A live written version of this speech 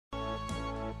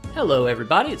Hello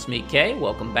everybody, it's me, Kay.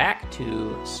 Welcome back to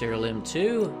Siralim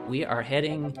 2. We are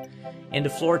heading into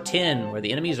floor 10, where the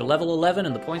enemies are level 11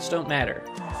 and the points don't matter.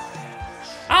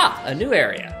 Ah, a new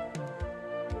area.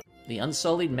 The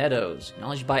Unsullied Meadows,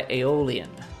 acknowledged by Aeolian,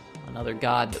 another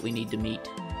god that we need to meet.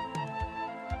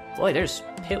 Boy, there's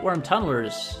pitworm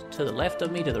tunnelers to the left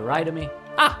of me, to the right of me.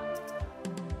 Ah!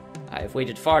 I have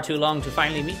waited far too long to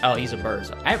finally meet... Oh, he's a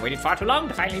bird. I have waited far too long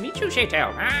to finally meet you, Chay.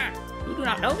 Ah! You do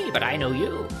not know me, but I know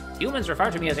you. Humans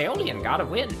refer to me as Aeolian, god of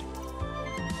wind.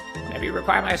 Whenever you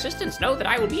require my assistance, know that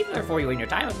I will be there for you in your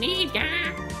time of need.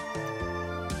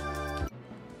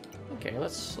 Okay,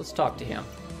 let's talk to him.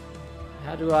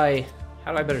 How do I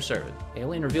better serve it?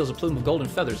 Aeolian reveals a plume of golden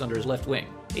feathers under his left wing.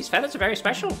 These feathers are very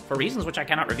special, for reasons which I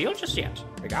cannot reveal just yet.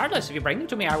 Regardless, if you bring them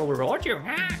to me, I will reward you.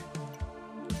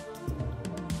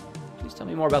 Please tell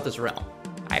me more about this realm.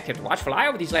 I have kept a watchful eye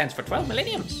over these lands for 12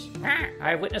 millenniums. I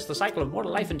have witnessed the cycle of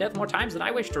mortal life and death more times than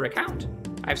I wish to recount.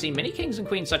 I have seen many kings and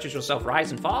queens such as yourself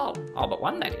rise and fall. All but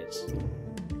one, that is.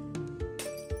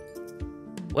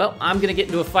 Well, I'm gonna get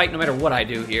into a fight no matter what I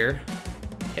do here.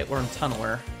 Pitworm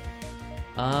Tunneler.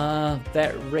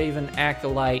 That Raven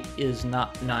Acolyte is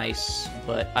not nice,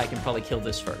 but I can probably kill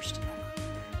this first.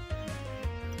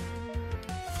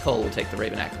 Cole will take the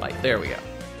Raven Acolyte. There we go.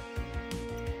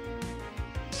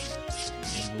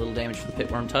 A little damage for the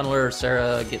Pitworm Tunneler.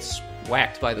 Sarah gets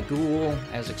whacked by the ghoul,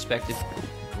 as expected.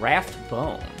 Graft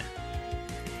Bone.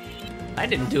 I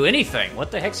didn't do anything.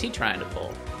 What the heck's he trying to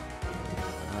pull?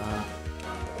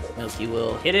 Milky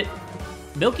will hit it.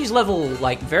 Milky's level,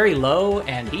 like, very low,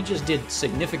 and he just did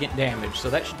significant damage, so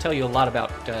that should tell you a lot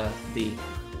about the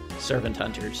Servant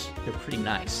Hunters. They're pretty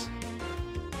nice.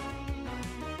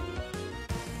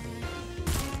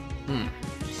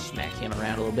 Smack him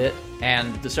around a little bit.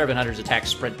 And the Servant Hunters attack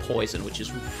spread poison, which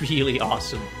is really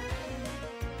awesome.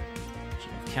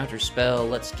 Counter spell.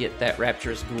 Let's get that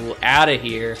Rapturous Ghoul out of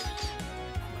here.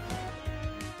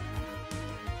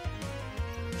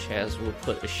 Chaz will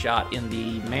put a shot in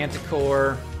the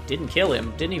Manticore. Didn't kill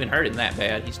him. Didn't even hurt him that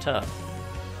bad. He's tough.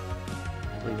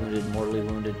 Mortally wounded, mortally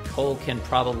wounded. Cole can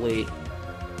probably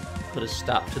put a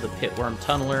stop to the Pitworm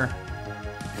Tunneler.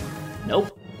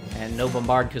 Nope. And no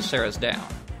bombard because Sarah's down.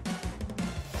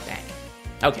 Dang.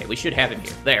 Okay, we should have him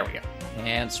here. There we go.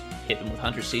 And hit him with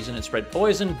Hunter Season and spread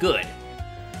poison. Good.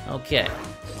 Okay.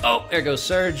 Oh, there goes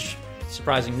Surge.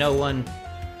 Surprising no one.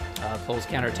 Cole's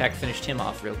counterattack finished him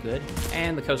off real good.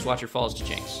 And the Coast Watcher falls to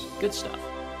Jinx. Good stuff.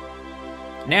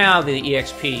 Now the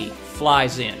EXP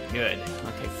flies in. Good.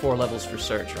 Okay, 4 levels for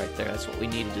Surge right there. That's what we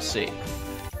needed to see.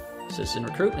 Citizen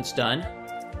recruitment's done.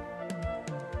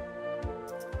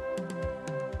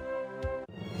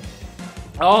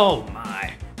 Oh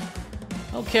my.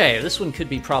 Okay, this one could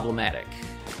be problematic.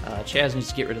 Chaz needs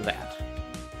to get rid of that.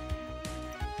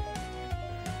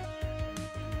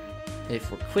 If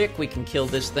we're quick, we can kill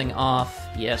this thing off.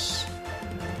 Yes.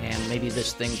 And maybe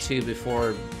this thing too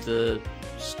before the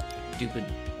stupid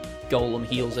golem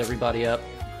heals everybody up.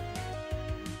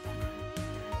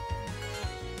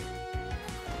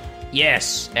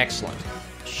 Yes! Excellent.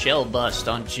 Shell Bust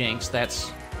on Jinx.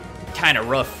 That's kind of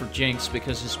rough for Jinx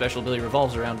because his special ability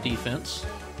revolves around defense.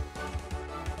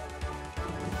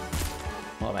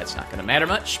 Well, that's not going to matter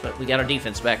much, but we got our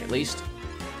defense back at least.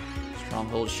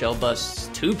 Stronghold Shell Busts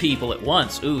 2 people at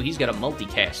once. Ooh, he's got a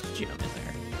multicast gem in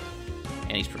there.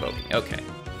 And he's provoking. Okay.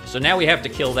 So now we have to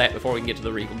kill that before we can get to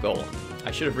the Regal Golem.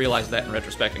 I should have realized that in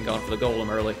retrospect and gone for the Golem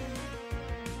early.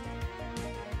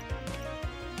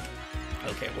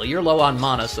 Okay, well you're low on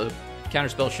mana, so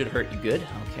Counterspell should hurt you good.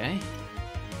 Okay.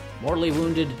 Mortally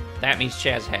wounded. That means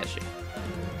Chaz has you.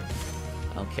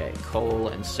 Okay, Cole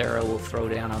and Sarah will throw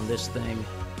down on this thing.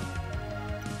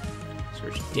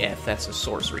 Search Death. That's a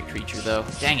sorcery creature, though.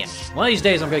 Dang it. One of these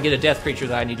days I'm going to get a death creature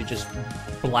that I need to just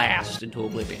blast into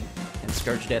oblivion. And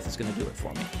Scourge Death is going to do it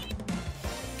for me.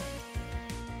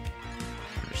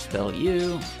 Spell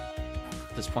you.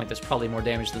 At this point, that's probably more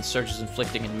damage than Surge is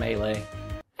inflicting in melee.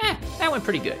 That went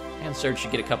pretty good. And Surge should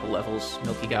get a couple levels.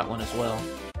 Milky got one as well.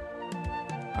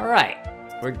 Alright.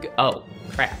 Oh,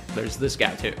 crap. There's this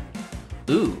guy, too.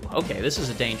 Ooh, okay. This is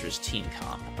a dangerous team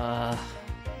comp.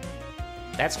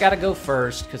 That's got to go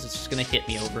first, because it's just going to hit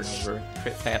me over and over.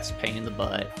 Crit Fat's a pain in the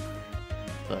butt,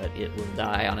 but it will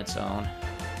die on its own.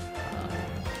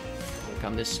 Work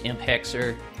on this Imp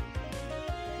Hexer.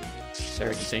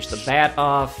 Sarah can finish the bat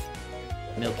off.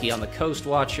 Milky on the Coast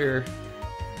Watcher.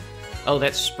 Oh,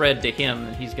 that's spread to him,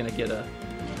 and he's going to get a...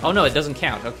 Oh, no, it doesn't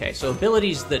count. Okay, so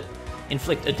abilities that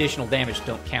inflict additional damage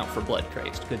don't count for Blood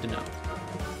Crazed. Good to know.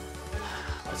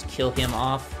 Let's kill him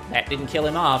off. That didn't kill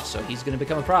him off, so he's going to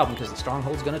become a problem because the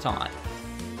Stronghold's going to taunt.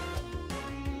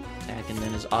 Attack, and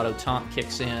then his auto taunt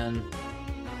kicks in.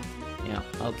 Yeah,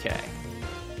 okay.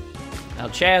 Now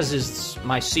Chaz is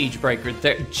my siege breaker.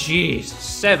 There, jeez,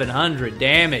 700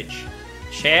 damage.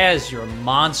 Chaz, you're a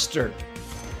monster.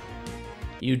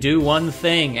 You do one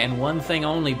thing, and one thing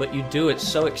only, but you do it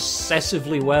so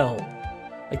excessively well.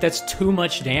 Like, that's too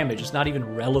much damage. It's not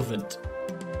even relevant.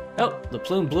 Oh, the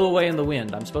plume blew away in the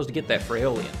wind. I'm supposed to get that for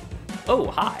Aeolian. Oh,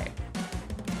 hi.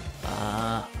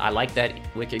 I like that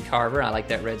Wicked Carver. I like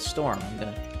that Red Storm. I'm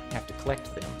going to have to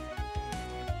collect them.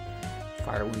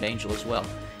 Fire Wound Angel as well.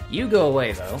 You go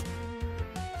away, though.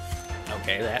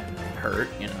 Okay, that hurt,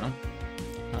 you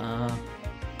know.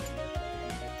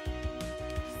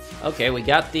 Okay, we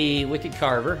got the Wicked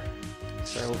Carver.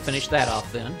 So we'll finish that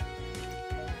off then.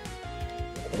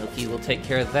 Milky will take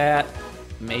care of that.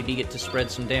 Maybe get to spread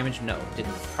some damage. No,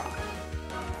 didn't try.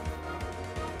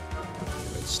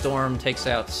 Red Storm takes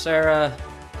out Sarah.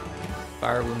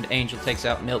 Fire Wound Angel takes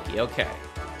out Milky. Okay.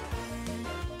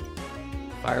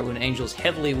 Fire Wound Angel's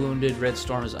heavily wounded. Red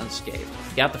Storm is unscathed.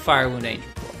 Got the Fire Wound Angel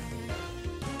core.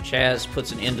 Chaz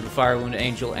puts an end to the Fire Wound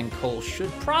Angel, and Cole should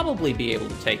probably be able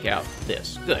to take out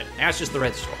this. Good. Now it's just the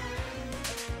Red Storm.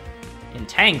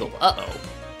 Entangle. Uh-oh.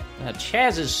 Now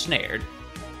Chaz is snared.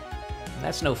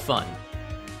 That's no fun.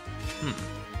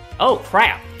 Oh,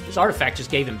 crap. His artifact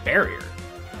just gave him barrier.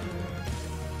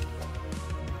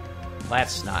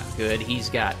 That's not good. He's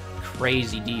got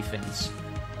crazy defense.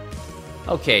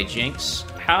 Okay, Jinx.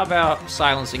 How about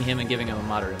silencing him and giving him a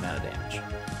moderate amount of damage?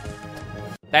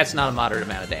 That's not a moderate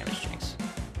amount of damage, Jinx.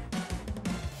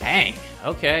 Dang.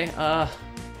 Okay,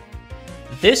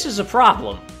 this is a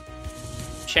problem.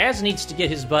 Chaz needs to get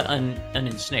his butt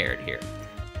ensnared here.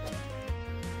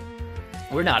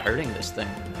 We're not hurting this thing.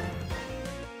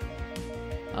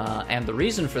 And the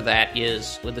reason for that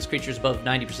is, with this creature's above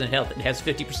 90% health, it has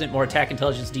 50% more attack,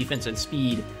 intelligence, defense, and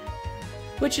speed.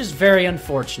 Which is very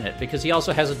unfortunate, because he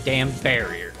also has a damn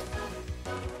barrier.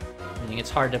 Meaning it's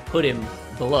hard to put him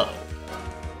below.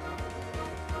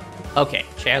 Okay,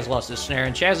 Chaz lost his snare,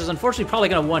 and Chaz is unfortunately probably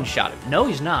going to one-shot him. No,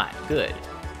 he's not. Good.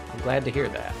 I'm glad to hear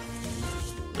that.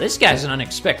 This guy's an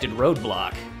unexpected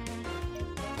roadblock.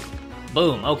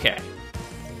 Boom, okay.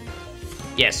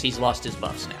 Yes, he's lost his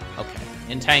buffs now. Okay.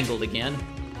 Entangled again.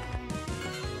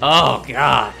 Oh,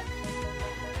 God.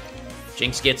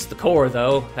 Jinx gets the core,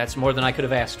 though. That's more than I could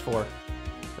have asked for.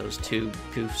 Those two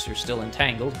goofs are still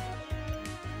entangled.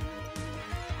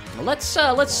 Well, let's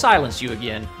silence you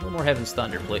again. A little more Heaven's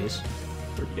Thunder, please.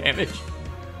 30 damage.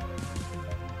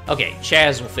 Okay,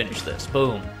 Chaz will finish this.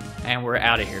 Boom. And we're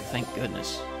out of here. Thank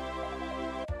goodness.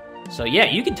 So, yeah,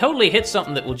 you can totally hit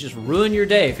something that will just ruin your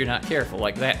day if you're not careful,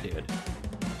 like that dude.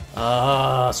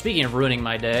 Speaking of ruining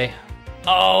my day.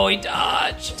 Oh, he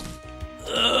dodged.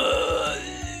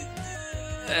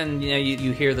 And, you know,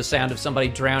 you hear the sound of somebody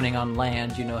drowning on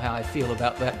land. You know how I feel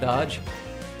about that dodge.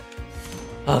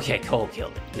 Okay, Cole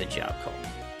killed it. Good job, Cole.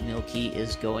 Milky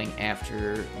is going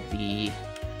after the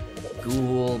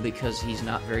ghoul because he's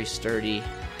not very sturdy.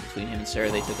 Between him and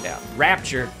Sarah, they took it out.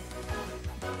 Rapture.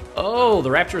 Oh, the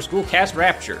Rapturous Ghoul cast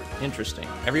Rapture. Interesting.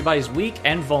 Everybody's weak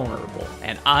and vulnerable.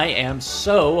 And I am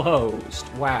so hosed.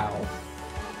 Wow.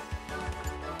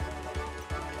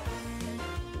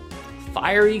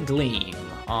 Fiery Gleam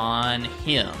on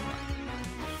him.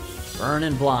 Burn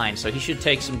and Blind, so he should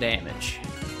take some damage.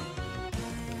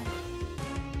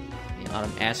 The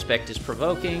Autumn Aspect is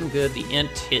provoking. Good. The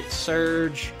Int hit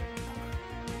Surge.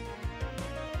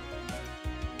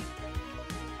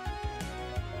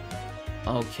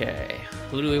 Okay,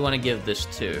 who do we want to give this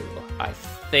to? I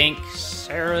think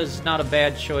Sarah's not a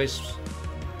bad choice.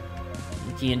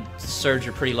 Mickey and Surge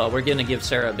are pretty low. We're going to give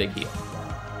Sarah a big heal.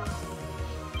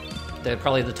 They're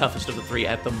probably the toughest of the three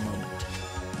at the moment.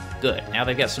 Good, now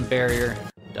they've got some barrier.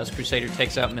 Dust Crusader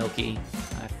takes out Milky.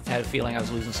 I had a feeling I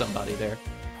was losing somebody there.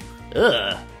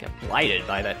 Ugh, got blighted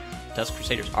by that Dust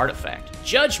Crusader's artifact.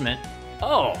 Judgment?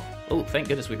 Oh, thank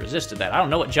goodness we resisted that. I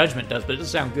don't know what Judgment does, but it does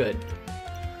sound good.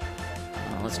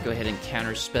 Let's go ahead and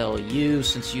counterspell you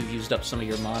since you've used up some of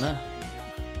your mana.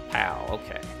 Pow,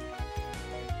 okay.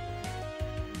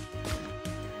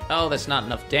 Oh, that's not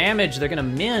enough damage. They're gonna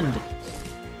mend.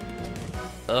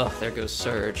 Ugh, there goes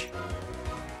Surge.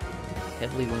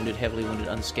 Heavily wounded,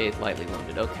 unscathed, lightly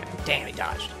wounded. Okay, damn, he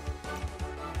dodged.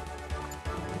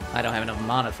 I don't have enough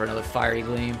mana for another Fiery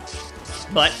Gleam,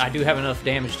 but I do have enough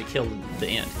damage to kill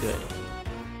the Int. Good.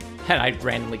 And I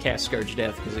randomly cast Scourge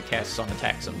Death because it casts on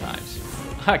attack sometimes.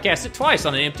 I cast it twice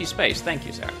on an empty space. Thank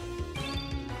you, Sarah.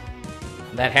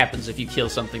 That happens if you kill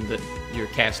something that you're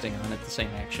casting on at the same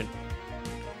action.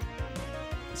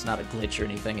 It's not a glitch or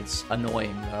anything. It's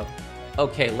annoying, though.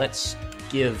 Okay, let's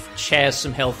give Chaz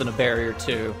some health and a barrier,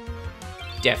 too.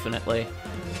 Definitely.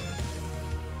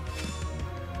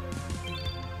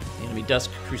 The enemy Dusk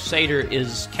Crusader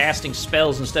is casting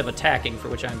spells instead of attacking, for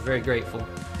which I'm very grateful.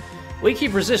 We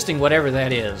keep resisting whatever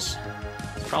that is.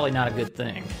 It's probably not a good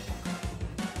thing.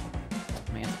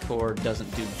 Manticore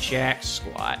doesn't do jack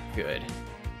squat. Good.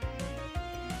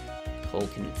 Cole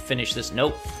can finish this.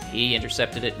 Nope. He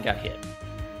intercepted it and got hit.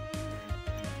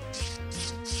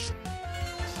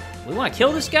 We want to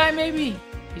kill this guy, maybe?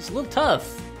 He's a little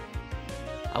tough.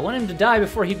 I want him to die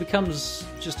before he becomes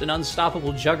just an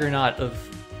unstoppable juggernaut of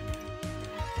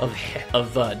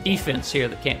defense here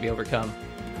that can't be overcome.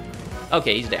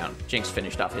 Okay, he's down. Jinx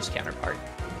finished off his counterpart.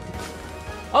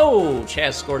 Oh,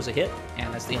 Chaz scores a hit,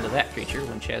 and that's the end of that creature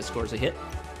when Chaz scores a hit.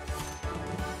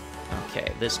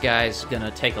 Okay, this guy's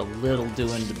gonna take a little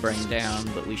doing to bring down,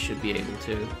 but we should be able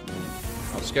to.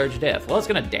 Oh, Scourge Death. Well, it's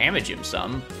gonna damage him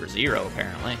some, for 0,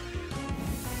 apparently.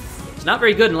 It's not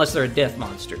very good unless they're a death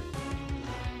monster.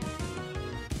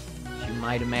 As you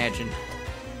might imagine.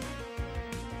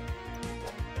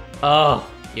 Oh,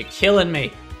 you're killing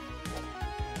me.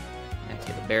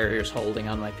 Okay, the barrier's holding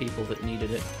on my people that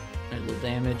needed it. A little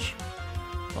damage.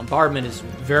 Bombardment is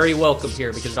very welcome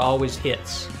here because it always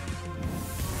hits.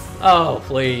 Oh,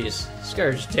 please.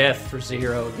 Scourge Death for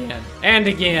 0 again. And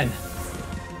again.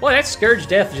 Well, that Scourge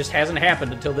Death just hasn't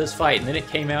happened until this fight, and then it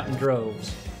came out in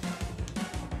droves.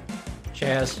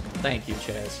 Chaz. Thank you,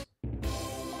 Chaz.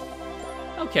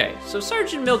 Okay, so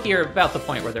Surge and Milky are about the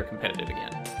point where they're competitive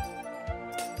again.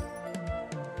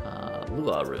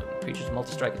 Lua Rune. Creatures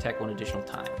multi-strike attack 1 additional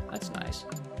time. That's nice.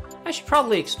 I should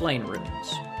probably explain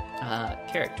runes.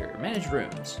 Character. Manage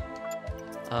runes.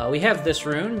 We have this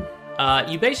rune.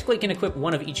 You basically can equip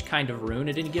one of each kind of rune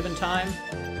at any given time.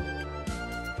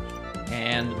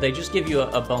 And they just give you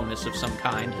a bonus of some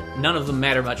kind. None of them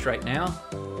matter much right now,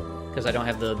 because I don't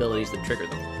have the abilities that trigger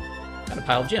them. Got a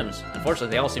pile of gems.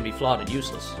 Unfortunately, they all seem to be flawed and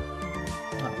useless.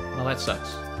 Oh, well, that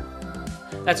sucks.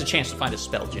 That's a chance to find a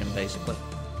spell gem, basically.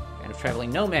 And of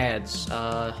traveling nomads,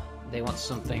 they want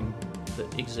something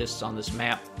that exists on this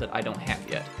map that I don't have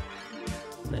yet.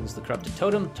 Cleanse the corrupted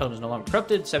totem. Totem is no longer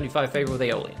corrupted. 75 favor with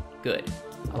Aeolian. Good.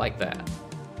 I like that.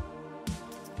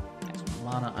 Next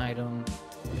mana item.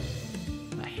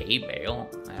 A hay bale.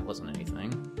 That wasn't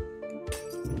anything.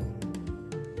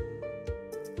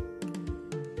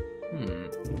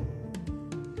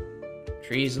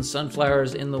 Trees and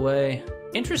sunflowers in the way.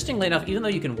 Interestingly enough, even though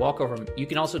you can walk over them, you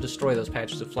can also destroy those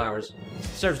patches of flowers. It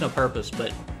serves no purpose,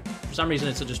 but for some reason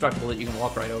it's so destructible that you can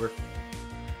walk right over.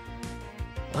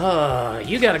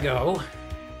 You gotta go.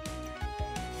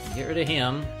 Get rid of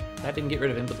him. That didn't get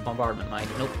rid of him, but the bombardment might.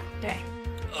 Nope. Dang.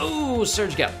 Oh,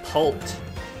 Surge got pulped.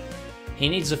 He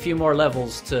needs a few more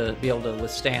levels to be able to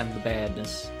withstand the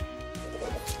badness.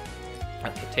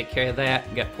 Okay, take care of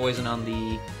that. Got poison on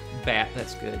the bat.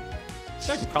 That's good.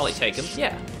 Surge can probably take him.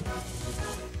 Yeah.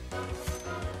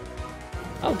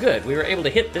 Oh, good. We were able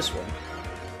to hit this one.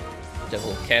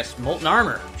 Devil cast Molten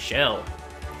Armor. Shell.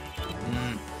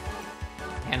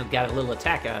 And got a little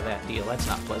attack out of that deal. That's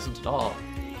not pleasant at all.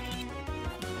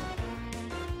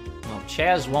 Well,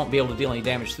 Chaz won't be able to deal any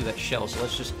damage through that shell, so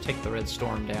let's just take the Red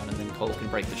Storm down, and then Cole can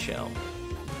break the shell.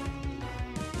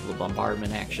 A little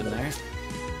bombardment action there.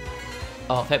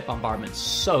 Oh, that bombardment's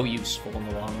so useful in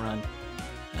the long run.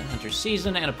 And Hunter's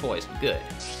Season and a poison. Good.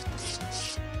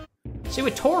 See,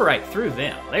 we tore right through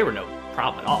them. They were no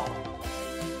problem at all.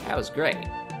 That was great.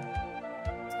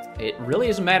 It really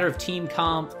is a matter of team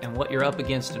comp and what you're up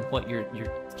against and what your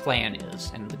plan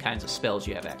is and the kinds of spells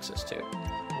you have access to.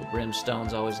 The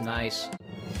Brimstone's always nice.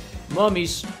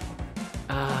 Mummies.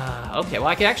 Okay, well,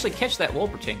 I can actually catch that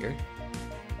Wolpertinger.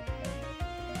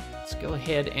 Let's go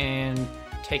ahead and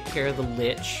take care of the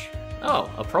Lich. Oh,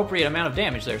 appropriate amount of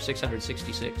damage there,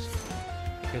 666.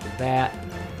 Take care of the Bat.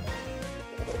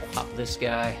 Pop this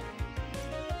guy.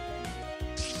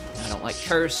 I don't like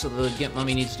Curse, so the Gimp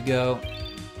Mummy needs to go.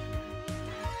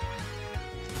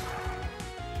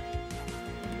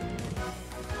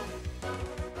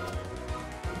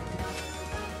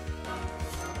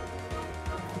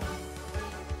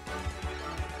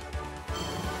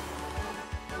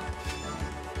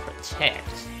 Protect.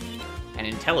 And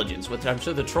Intelligence, which I'm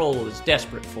sure the Troll is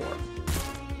desperate for.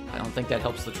 I don't think that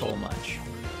helps the Troll much.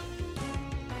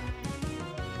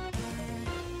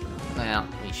 Well,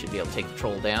 we should be able to take the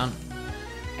Troll down.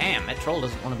 Damn, that Troll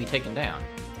doesn't want to be taken down.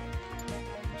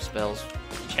 Spells.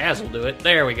 Chaz will do it.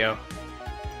 There we go.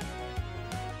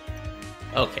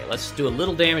 Okay, let's do a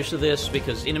little damage to this,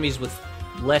 because enemies with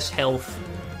less health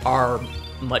are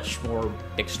much more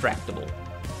extractable.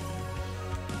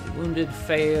 Wounded,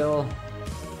 fail.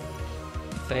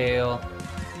 Fail.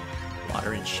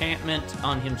 Water enchantment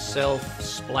on himself,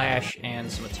 splash,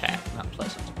 and some attack. Not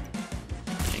pleasant.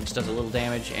 Jinx does a little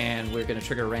damage, and we're going to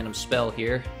trigger a random spell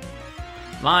here.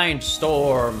 Mind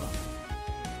Storm!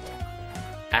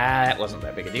 That wasn't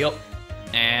that big a deal.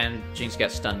 And Jinx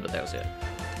got stunned, but that was it.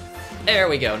 There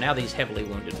we go. Now that he's heavily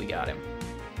wounded, we got him.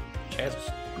 Chaz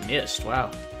missed.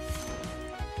 Wow.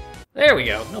 There we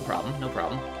go. No problem. No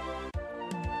problem.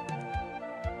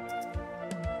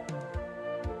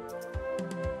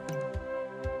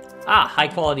 Ah,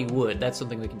 high-quality wood. That's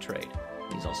something we can trade.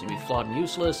 These all seem to be flawed and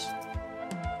useless.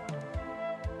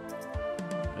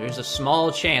 There's a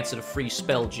small chance at a free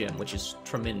spell gem, which is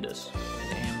tremendous.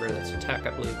 Amber, that's attack,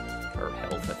 I believe. Or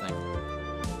health, I think.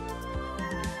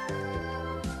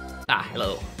 Ah,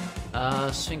 hello.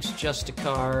 Sphinx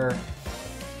Justicar.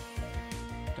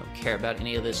 Don't care about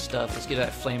any of this stuff. Let's get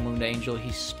that Flame Wound Angel.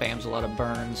 He spams a lot of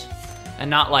burns. And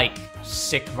not like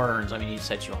sick burns. I mean, he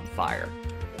sets you on fire.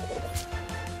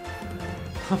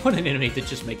 I want an enemy that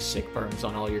just makes sick burns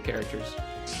on all your characters.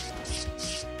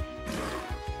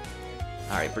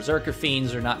 Alright, Berserker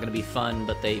Fiends are not going to be fun,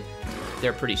 but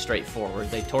they're pretty straightforward.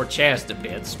 They tore Chaz to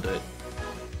bits, but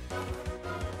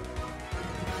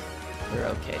we're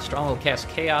okay. Stronghold casts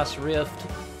Chaos Rift,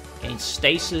 gains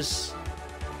Stasis.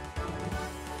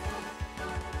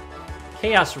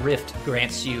 Chaos Rift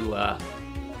grants you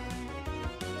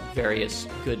various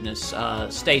goodness.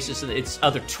 Stasis, it's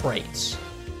other traits.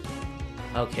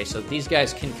 Okay, so these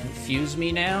guys can confuse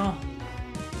me now.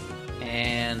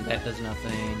 And that does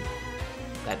nothing.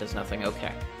 That does nothing,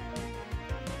 okay.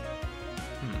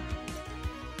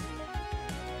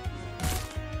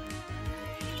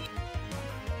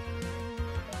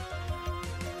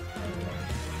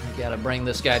 We gotta bring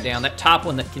this guy down. That top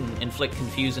one that can inflict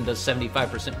confuse and does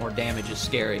 75% more damage is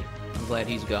scary. I'm glad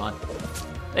he's gone.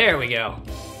 There we go.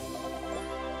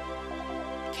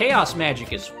 Chaos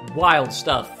magic is wild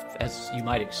stuff, as you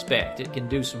might expect. It can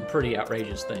do some pretty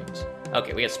outrageous things.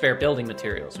 Okay, we got spare building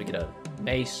materials. We get a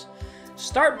mace.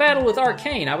 Start battle with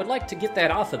Arcane. I would like to get that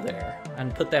off of there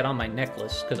and put that on my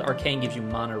necklace, because Arcane gives you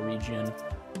mana regen.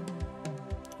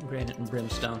 Granite and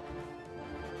Brimstone.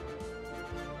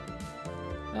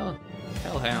 Oh,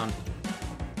 Hellhound.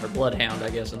 Or Bloodhound, I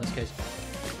guess, in this case.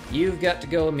 You've got to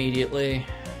go immediately.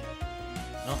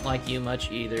 Don't like you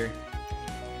much either.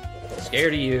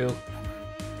 Scared of you.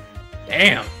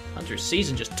 Damn! Hunter's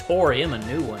Season just tore him a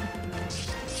new one.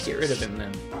 Get rid of him,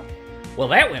 then. Well,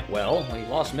 that went well. We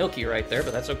lost Milky right there,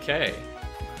 but that's okay.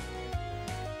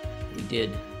 We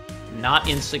did not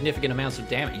insignificant amounts of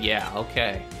damage. Yeah,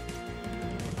 okay.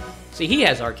 See, he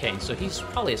has Arcane, so he's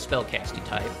probably a spellcasty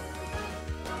type.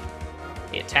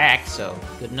 He attacked, so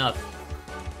good enough.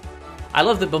 I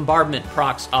love that Bombardment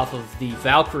procs off of the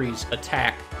Valkyrie's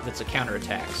attack that's a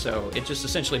counterattack, so it just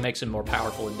essentially makes him more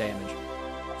powerful in damage.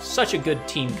 Such a good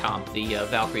team comp, the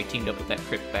Valkyrie teamed up with that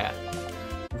Crypt Bat.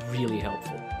 Really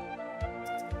helpful.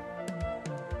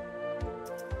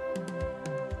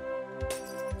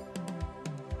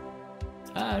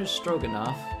 There's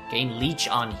Stroganoff. Gain Leech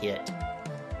on hit.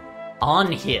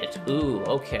 On hit. Ooh,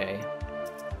 okay.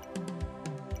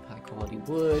 High quality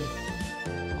wood.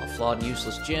 All flawed and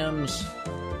useless gems.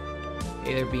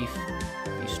 Hey there, Beef.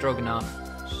 Beef Stroganoff.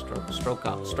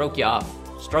 Stroyakov.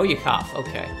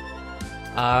 Okay.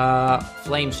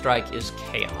 Flame Strike is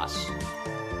Chaos.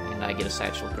 And I get a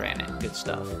Satchel Granite. Good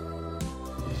stuff.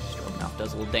 Stroganoff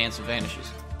does a little dance and vanishes.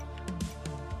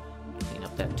 Clean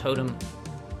up that totem.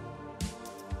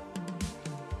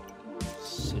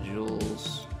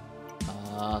 Sigils.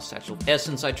 Satchel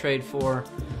Essence I trade for.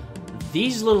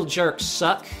 These little jerks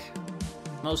suck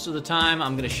most of the time.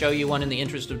 I'm going to show you one in the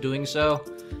interest of doing so.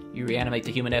 You reanimate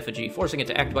the human effigy, forcing it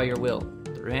to act by your will.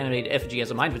 The reanimated effigy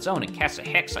has a mind of its own and casts a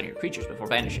hex on your creatures before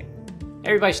vanishing.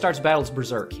 Everybody starts battles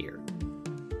berserk here.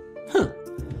 Huh.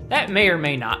 That may or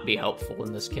may not be helpful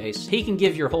in this case. He can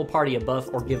give your whole party a buff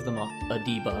or give them a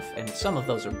debuff, and some of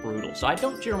those are brutal, so I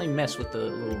don't generally mess with the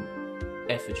little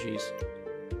effigies.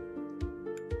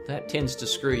 That tends to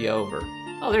screw you over.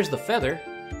 Oh, there's the feather.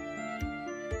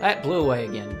 That blew away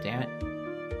again, damn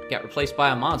it. Got replaced by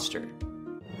a monster.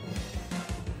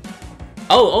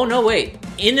 Oh no, wait.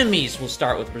 Enemies will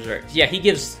start with Berserk. Yeah, he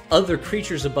gives other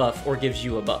creatures a buff or gives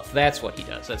you a buff. That's what he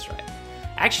does, that's right.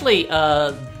 Actually,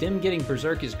 them getting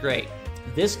Berserk is great.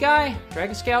 This guy,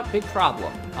 Dragon Scout, big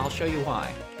problem. I'll show you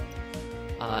why.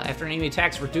 After an enemy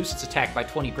attacks, reduce its attack by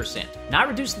 20%. Not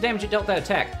reduce the damage it dealt that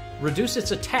attack. Reduce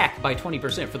its attack by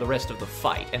 20% for the rest of the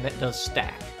fight, and that does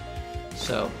stack.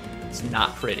 So, it's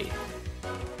not pretty.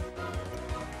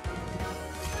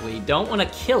 We don't want to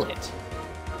kill it,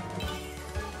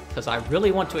 because I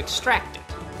really want to extract it.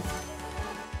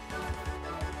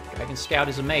 Dragon Scout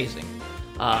is amazing.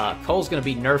 Cole's going to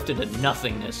be nerfed into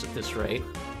nothingness at this rate,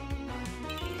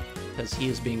 because he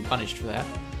is being punished for that.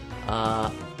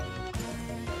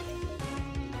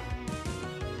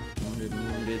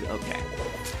 Wounded, okay.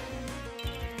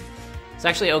 It's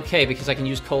actually okay, because I can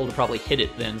use Cole to probably hit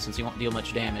it then, since he won't deal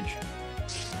much damage.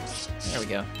 There we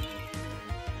go.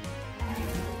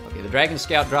 Okay, the Dragon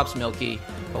Scout drops Milky.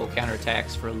 Cole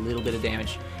counterattacks for a little bit of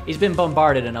damage. He's been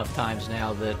bombarded enough times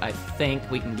now that I think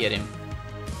we can get him.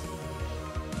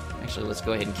 Actually, let's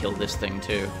go ahead and kill this thing,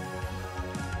 too.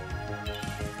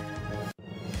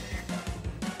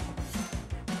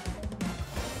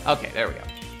 Okay, there we go.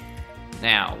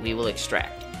 Now, we will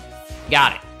extract.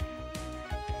 Got it.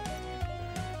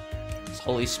 Let's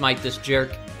Holy Smite this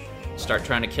jerk. Start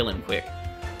trying to kill him quick.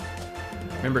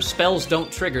 Remember, spells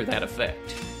don't trigger that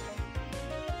effect.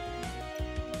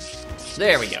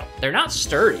 There we go. They're not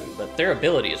sturdy, but their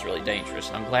ability is really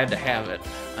dangerous. I'm glad to have it.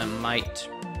 I might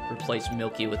replace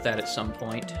Milky with that at some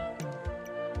point.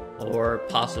 Or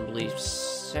possibly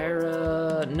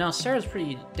Sarah... No, Sarah's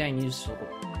pretty dang useful.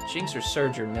 Jinx or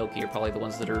Surge or Milky are probably the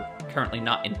ones that are currently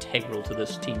not integral to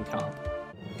this team comp.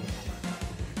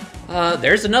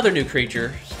 There's another new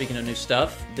creature, speaking of new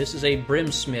stuff. This is a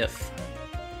Brimsmith.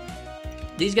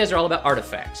 These guys are all about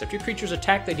artifacts. If your creatures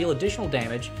attack, they deal additional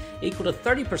damage equal to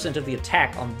 30% of the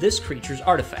attack on this creature's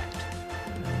artifact.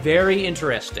 Very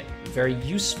interesting. Very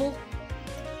useful.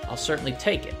 I'll certainly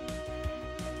take it.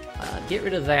 Get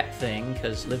rid of that thing,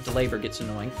 because Live to Labor gets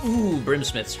annoying. Ooh,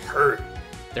 Brimsmiths hurt.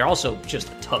 They're also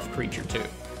just a tough creature, too.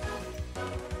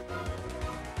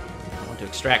 I want to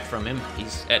extract from him.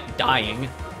 He's at dying.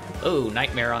 Oh,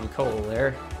 Nightmare on Cole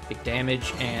there. Big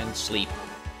damage and sleep.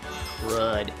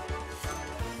 Crud.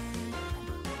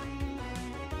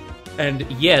 And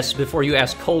yes, before you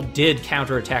ask, Cole did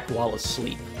counterattack while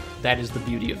asleep. That is the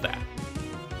beauty of that.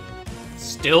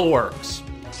 Still works.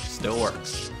 Still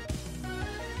works.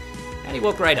 And he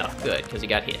woke right up. Good, because he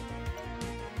got hit.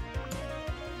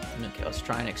 Okay, let's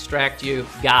try and extract you.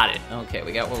 Got it. Okay,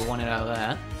 we got what we wanted out of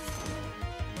that.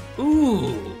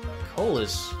 Ooh, Cole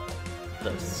is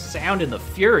the sound and the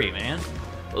fury, man.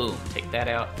 Boom, take that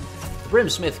out. The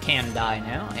Brimsmith can die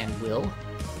now, and will.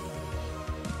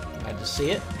 Glad to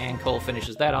see it. And Cole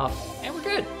finishes that off, and we're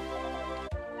good.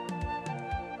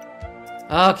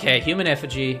 Okay, Human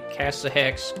Effigy, casts a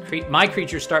Hex. My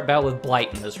creatures start battle with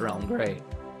Blight in this realm. Great.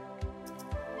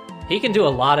 He can do a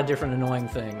lot of different annoying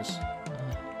things.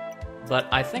 But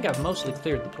I think I've mostly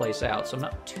cleared the place out, so I'm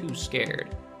not too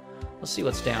scared. Let's see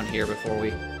what's down here before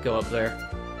we go up there.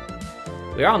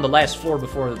 We are on the last floor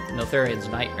before Notharian's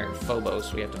Nightmare,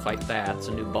 Phobos. We have to fight that. It's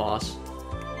a new boss.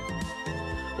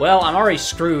 Well, I'm already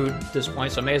screwed at this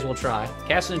point, so I may as well try.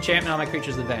 Cast an enchantment on my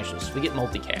creatures that vanishes. We get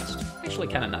multicast. Actually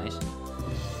kind of nice.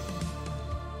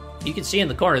 You can see in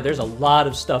the corner, there's a lot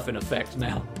of stuff in effect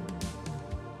now.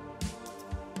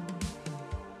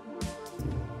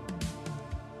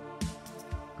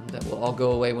 That will all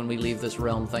go away when we leave this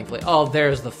realm, thankfully. Oh,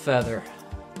 there's the feather.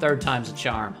 Third time's a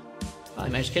charm. I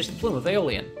managed to catch the plume of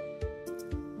Aeolian.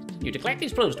 You to collect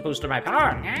these plumes to boost my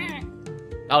power.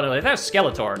 Oh no, that's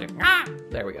Skeletor.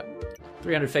 There we go.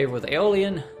 300 favor with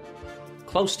Aeolian.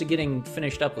 Close to getting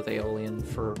finished up with Aeolian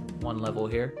for one level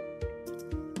here.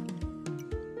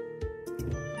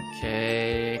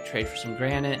 Okay, trade for some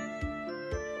granite.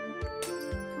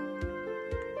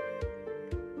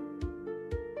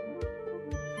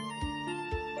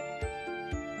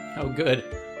 Oh, good.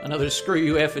 Another screw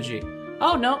you effigy.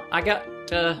 Oh, no, I got,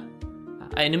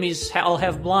 enemies all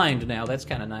have blind now. That's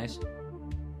kind of nice.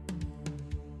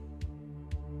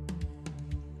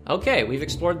 Okay, we've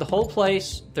explored the whole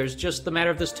place. There's just the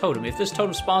matter of this totem. If this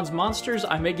totem spawns monsters,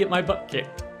 I may get my butt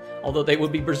kicked. Although they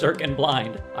would be berserk and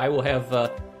blind. I will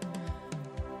have,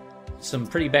 some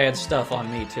pretty bad stuff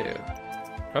on me, too.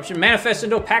 Corruption manifests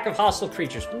into a pack of hostile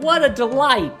creatures. What a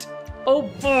delight! Oh,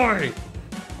 boy!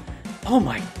 Oh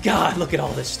my god, look at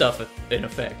all this stuff in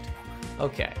effect.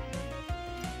 Okay.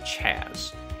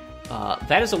 Chaz.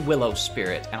 That is a Willow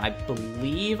Spirit, and I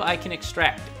believe I can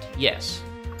extract it. Yes.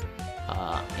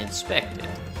 Inspect it.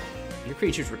 Your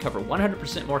creatures recover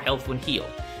 100% more health when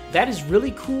healed. That is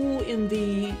really cool in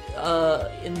the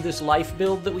in this life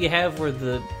build that we have where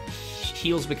the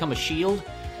heals become a shield.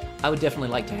 I would definitely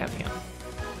like to have him.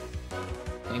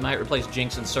 We might replace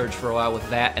Jinx and Surge for a while with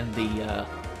that and the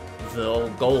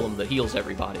old golem that heals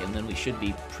everybody, and then we should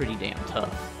be pretty damn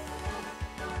tough.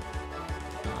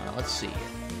 Let's see here.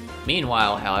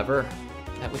 Meanwhile, however,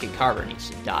 that Wicked Carver needs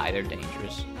to die. They're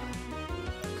dangerous.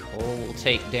 Cole will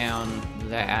take down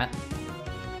that.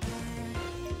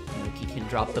 He can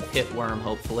drop the Pit Worm,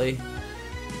 hopefully.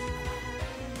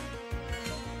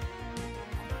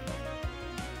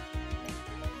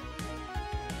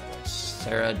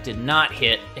 Sarah did not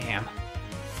hit. Damn.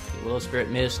 The Willow Spirit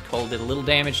missed. Cole did a little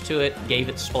damage to it. Gave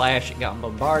it splash. It got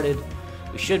bombarded.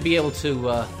 We should be able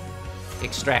to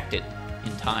extract it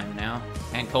in time now.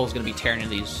 And Cole's going to be tearing into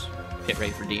these Pit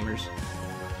Wraith Redeemers.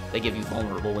 They give you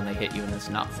vulnerable when they hit you, and it's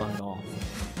not fun at all.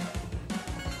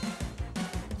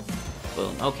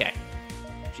 Boom. Okay.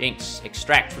 Jinx,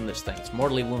 extract from this thing. It's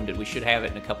mortally wounded. We should have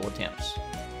it in a couple attempts.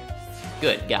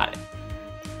 Good. Got it.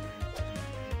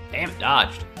 Damn it,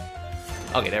 dodged.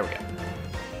 Okay, there we go.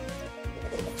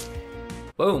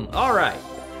 Boom. All right.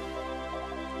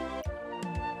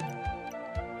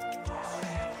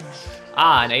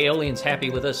 Ah, an Aeolian's happy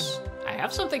with us. I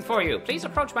have something for you. Please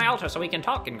approach my altar so we can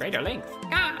talk in greater length.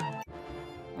 Ah.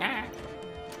 Ah.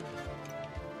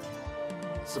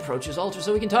 Let's approach his altar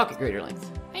so we can talk at greater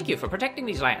length. Thank you for protecting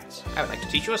these lands. I would like to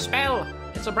teach you a spell.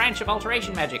 It's a branch of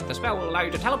alteration magic. The spell will allow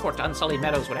you to teleport to Unsullied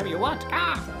Meadows whenever you want.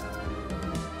 Ah.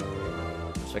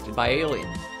 Restricted by Aeolian.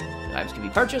 Items can be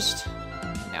purchased.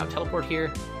 Now teleport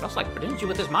here. I'd also like to present you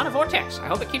with this Mana Vortex. I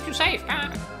hope it keeps you safe.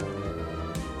 Ah.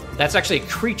 That's actually a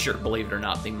creature, believe it or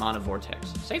not, the Mana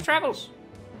Vortex. Safe travels.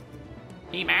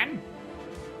 He-Man.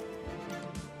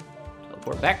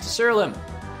 Teleport back to Siralim.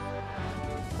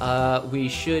 We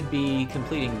should be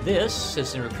completing this.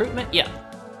 Citizen recruitment. Yeah.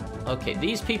 Okay,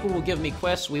 these people will give me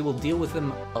quests. We will deal with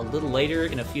them a little later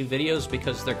in a few videos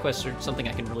because their quests are something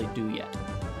I can really do yet.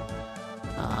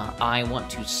 I want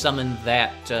to summon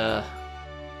that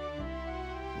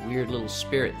weird little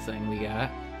spirit thing we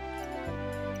got.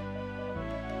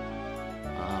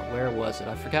 Where was it?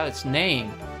 I forgot its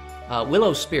name.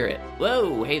 Willow Spirit.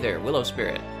 Whoa, hey there, Willow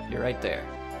Spirit. You're right there.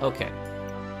 Okay.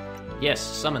 Yes,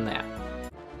 summon that.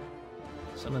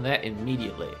 Summon that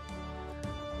immediately.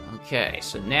 Okay,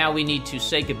 so now we need to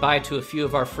say goodbye to a few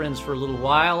of our friends for a little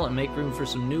while and make room for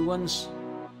some new ones.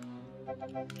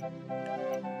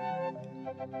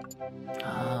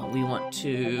 We want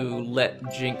to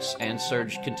let Jinx and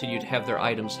Surge continue to have their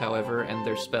items, however, and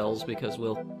their spells, because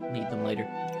we'll need them later.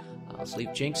 Let's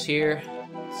leave Jinx here.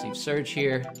 Let's leave Surge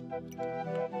here.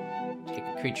 Take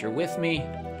a creature with me.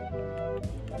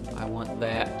 I want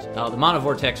that. The Mana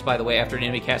Vortex, by the way, after an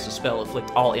enemy casts a spell,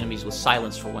 afflict all enemies with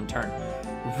silence for 1 turn.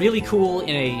 Really cool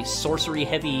in a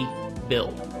sorcery-heavy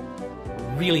build.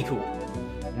 Really cool.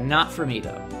 Not for me,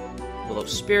 though. Willow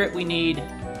Spirit we need,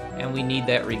 and we need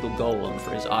that Regal Golem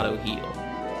for his auto-heal.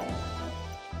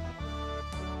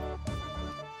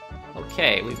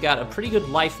 Okay, we've got a pretty good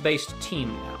life-based team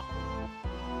now.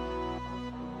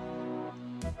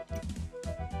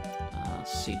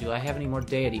 Let's see, do I have any more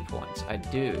deity points? I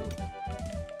do.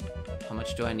 How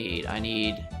much do I need? I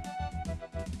need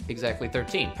exactly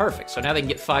 13. Perfect. So now they can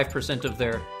get 5% of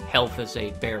their health as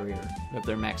a barrier of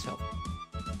their max health.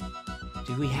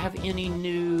 Do we have any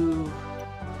new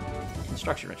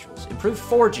construction rituals? Improved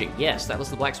forging. Yes, that was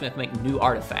the blacksmith making new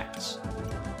artifacts.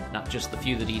 Not just the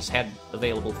few that he's had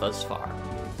available thus far.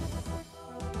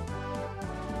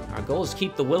 Our goal is to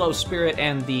keep the Willow Spirit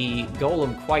and the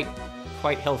Golem quite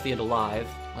healthy and alive.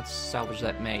 Let's salvage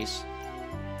that mace.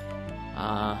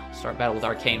 Start battle with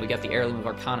Arcane. We got the Heirloom of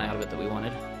Arcana out of it that we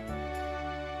wanted.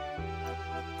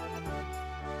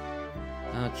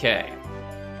 Okay.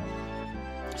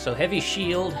 So heavy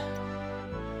shield.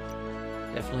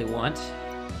 Definitely want.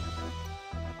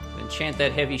 Enchant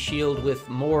that heavy shield with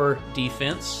more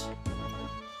defense.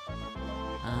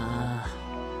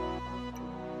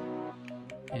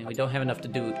 And we don't have enough to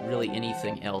do really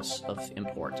anything else of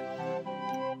import.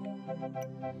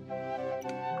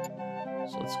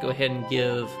 So let's go ahead and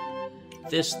give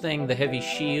this thing the heavy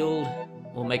shield.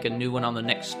 We'll make a new one on the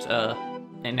next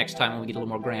time when we get a little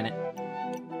more granite.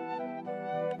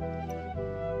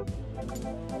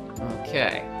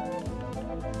 Okay.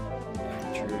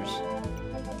 Creatures.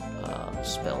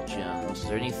 Spell gems. Is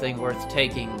there anything worth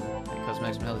taking? Because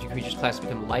maximum health, your creature's class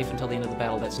become life until the end of the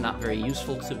battle. That's not very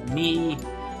useful to me.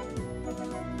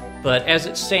 But as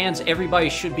it stands, everybody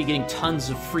should be getting tons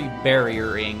of free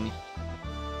barriering.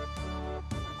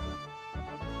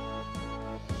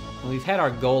 We've had our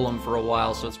golem for a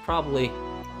while, so it's probably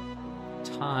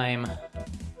time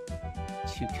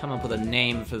to come up with a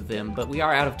name for them. But we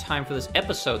are out of time for this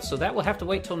episode, so that will have to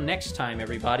wait till next time,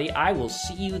 everybody. I will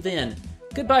see you then.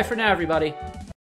 Goodbye for now, everybody.